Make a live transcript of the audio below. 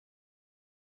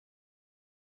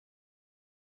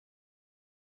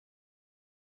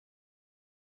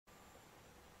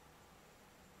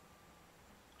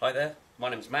Hi there,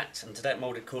 my name is Matt, and today at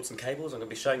Moulded Cords and Cables I'm going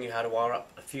to be showing you how to wire up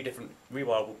a few different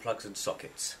rewirable plugs and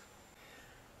sockets.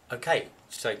 Okay,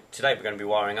 so today we're going to be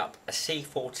wiring up a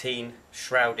C14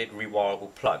 shrouded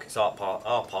rewirable plug. It's our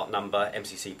part number,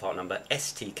 MCC part number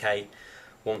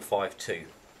STK152.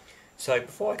 So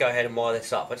before I go ahead and wire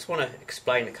this up, I just want to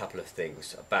explain a couple of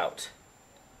things about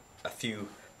a few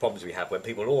problems we have when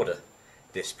people order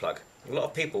this plug. A lot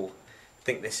of people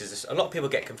think a lot of people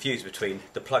get confused between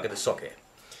the plug and the socket.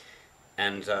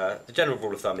 And the general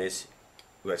rule of thumb is,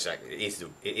 well, it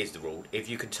is the rule, if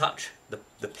you can touch the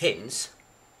pins,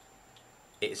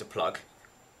 it is a plug.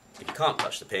 If you can't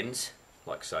touch the pins,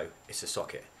 like so, it's a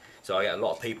socket. So I get a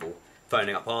lot of people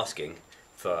phoning up asking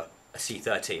for a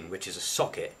C13, which is a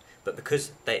socket, but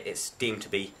because it's deemed to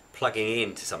be plugging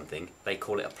into something, they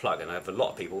call it a plug. And I have a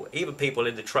lot of people, even people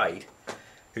in the trade,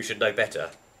 who should know better,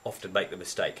 often make the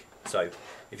mistake. So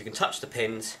if you can touch the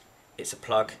pins, it's a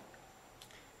plug.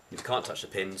 If you can't touch the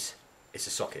pins, it's a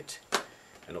socket.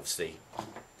 And obviously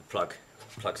the plug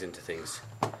plugs into things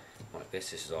like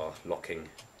this. This is our locking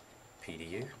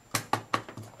PDU,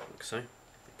 like so.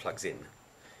 It plugs in.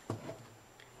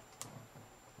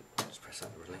 Just press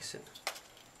that and release it.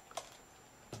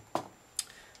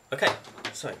 Okay,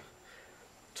 so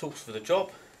tools for the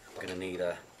job. I'm going to need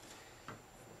a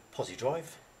posi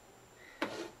drive,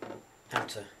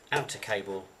 outer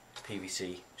cable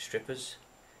PVC strippers,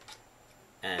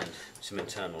 and some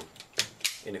internal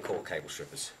inner core cable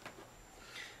strippers.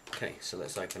 Okay, so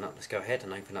let's go ahead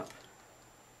and open up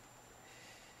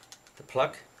the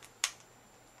plug.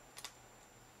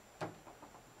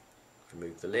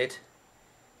 Remove the lid,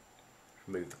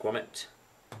 remove the grommet,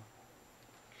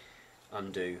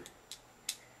 undo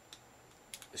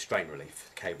the strain relief,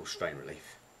 the cable strain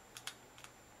relief.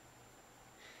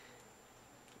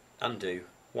 Undo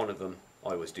one of them.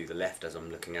 I always do the left as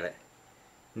I'm looking at it,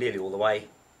 nearly all the way,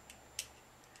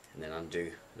 and then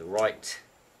undo the right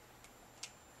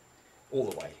all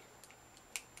the way.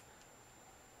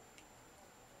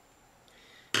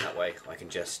 That way I can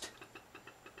just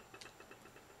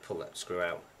pull that screw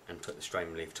out and put the strain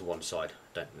relief to one side,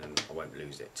 then I won't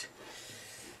lose it.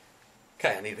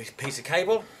 Okay, I need a piece of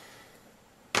cable.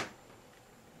 For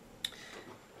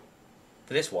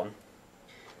this one,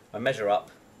 I measure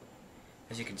up.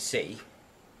 As you can see,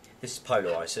 this is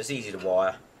polarised, so it's easy to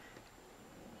wire.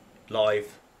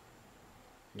 Live,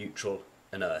 neutral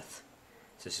and earth.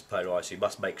 So this is polarised, so you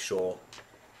must make sure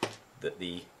that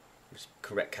the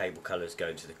correct cable colours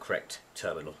go to the correct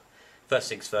terminal. First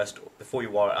things first, before you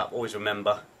wire it up, always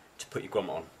remember to put your grommet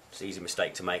on. It's an easy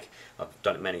mistake to make. I've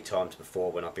done it many times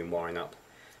before when I've been wired up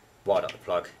the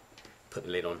plug, put the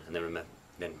lid on, and then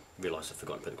realised I've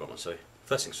forgotten to put the grommet on. So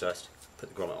first things first, put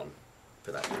the grommet on,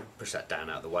 push that down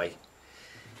out of the way.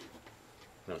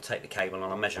 I'm going to take the cable and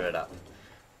I'll measure it up.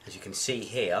 As you can see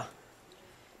here,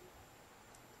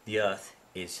 the earth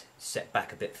is set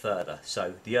back a bit further,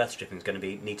 so the earth stripping is going to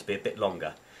need to be a bit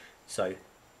longer. So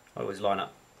I always line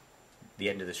up the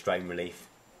end of the strain relief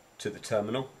to the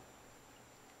terminal.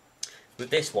 With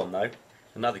this one though,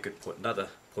 another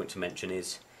point to mention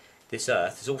is this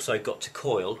earth has also got to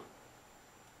coil.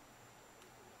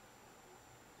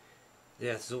 The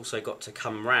earth has also got to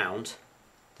come round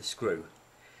the screw.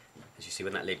 As you see,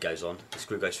 when that lid goes on, the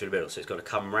screw goes through the middle, so it's got to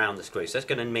come round the screw. So that's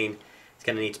going to mean it's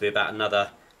going to need to be about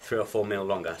another 3 or 4 mil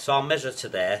longer. So I'll measure to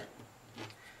there,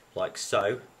 like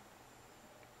so,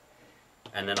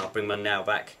 and then I'll bring my nail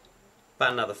back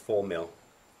about another 4 mil,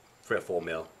 3 or 4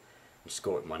 mil, and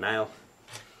score it with my nail.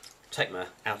 Take my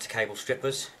outer cable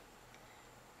strippers,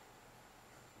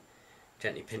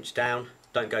 gently pinch down.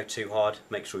 Don't go too hard.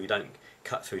 Make sure you don't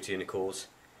cut through to inner cores,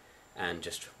 and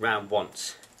just round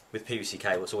once. With PVC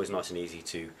cable, it's always nice and easy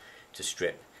to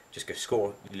strip. Just go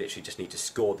score. You literally just need to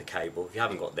score the cable. If you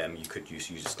haven't got them, you could use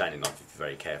a standing knife if you're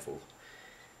very careful,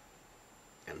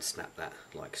 and snap that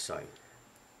like so.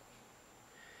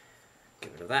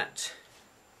 Get rid of that.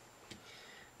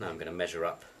 Now I'm going to measure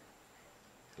up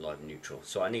live and neutral.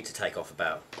 So I need to take off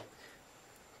about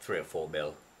 3 or 4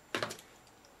 mil.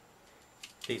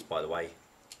 These, by the way,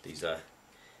 these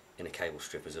inner cable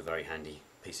strippers are a very handy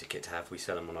piece of kit to have. We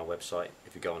sell them on our website.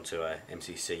 If you go onto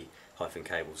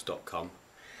mcc-cables.com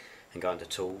and go under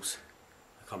tools,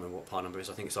 I can't remember what part number it is,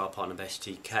 I think it's our part number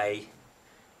STK152.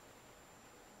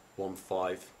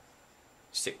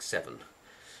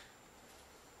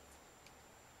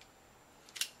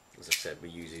 As I said, we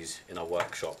use these in our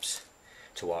workshops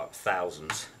to wire up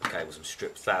thousands of cables and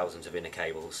strip thousands of inner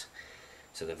cables,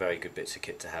 so they're very good bits of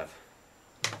kit to have.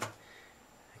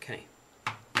 Okay,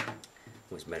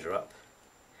 always measure up.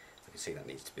 You can see that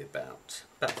needs to be about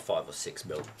 5 or 6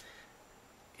 mil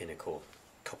inner core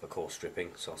copper core stripping,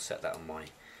 so I'll set that on my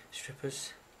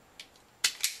strippers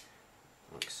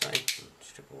like so, and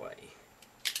strip away.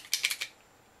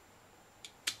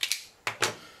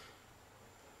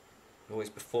 Always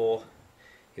before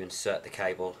you insert the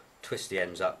cable, twist the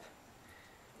ends up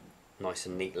nice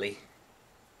and neatly,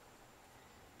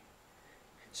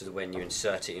 so that when you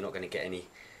insert it you're not going to get any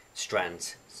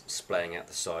strands splaying out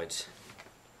the sides.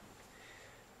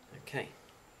 Okay,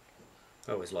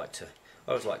 I always like to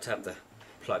have the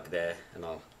plug there, and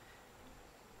I'll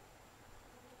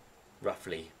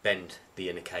roughly bend the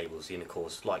inner cables, the inner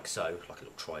cores, like so, like a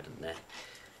little trident there,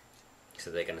 so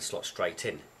they're going to slot straight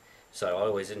in. So I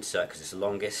always insert, because it's the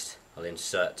longest, I'll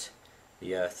insert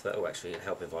the earth. That will actually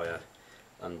help if I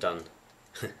undone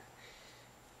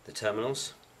the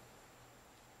terminals.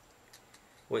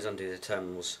 Always undo the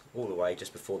terminals all the way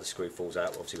just before the screw falls out,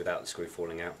 obviously without the screw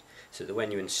falling out, so that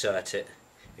when you insert it,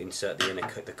 insert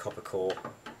the copper core,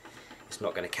 it's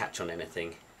not going to catch on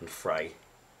anything and fray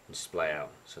and splay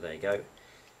out. So there you go.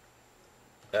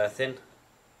 Earth in.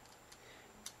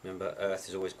 Remember, earth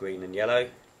is always green and yellow.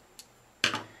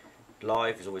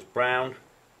 Live is always brown.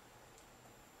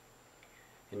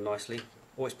 In nicely.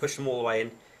 Always push them all the way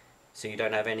in, so you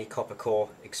don't have any copper core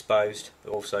exposed,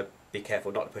 but also be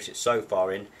careful not to push it so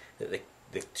far in that the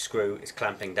screw is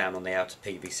clamping down on the outer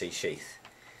PVC sheath,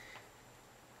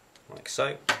 like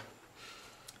so.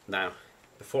 Now,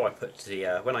 before I put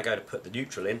the when I go to put the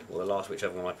neutral in, or the last,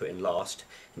 whichever one I put in last,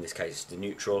 in this case the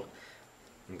neutral,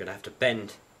 I'm going to have to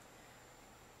bend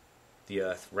the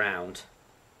earth round,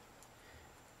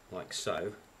 like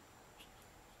so,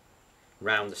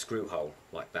 round the screw hole,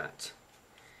 like that,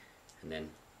 and then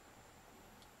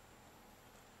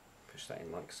push that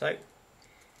in like so,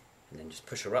 and then just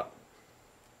push her up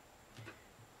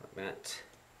like that,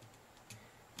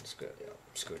 and screw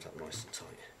it up nice and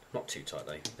tight. Not too tight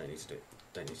though,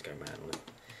 don't need to go mad on it.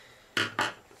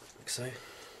 Like so.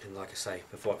 And like I say,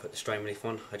 before I put the strain relief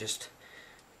on, I just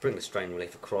bring the strain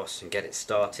relief across and get it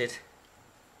started.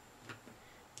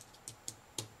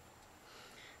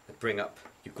 And bring up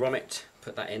your grommet,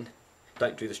 put that in.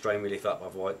 Don't do the strain relief up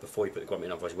otherwise before you put the grommet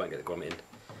in, otherwise you won't get the grommet in.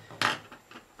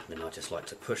 And then I just like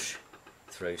to push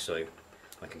through so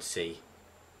I can see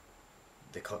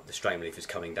the strain relief is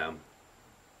coming down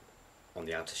on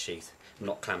the outer sheath,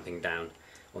 not clamping down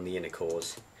on the inner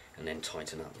cores, and then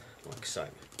tighten up like so.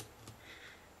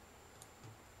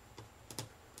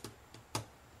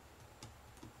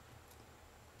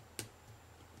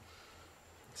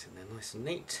 It's in there nice and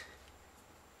neat,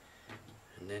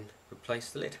 and then replace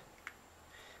the lid.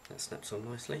 That snaps on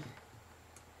nicely.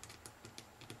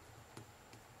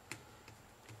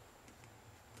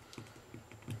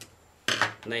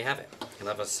 And there you have it. And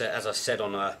as I said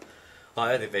on my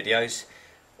other videos,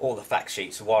 all the fact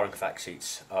sheets, the wiring fact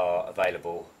sheets, are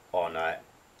available on our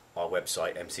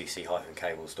website,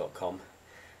 mcc-cables.com.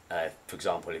 For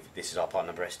example, if this is our part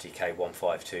number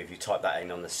STK152, if you type that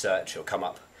in on the search, it'll come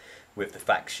up with the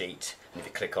fact sheet, and if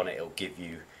you click on it, it'll give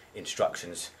you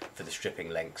instructions for the stripping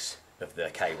lengths of the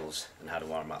cables and how to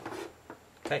wire them up.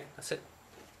 Okay, that's it.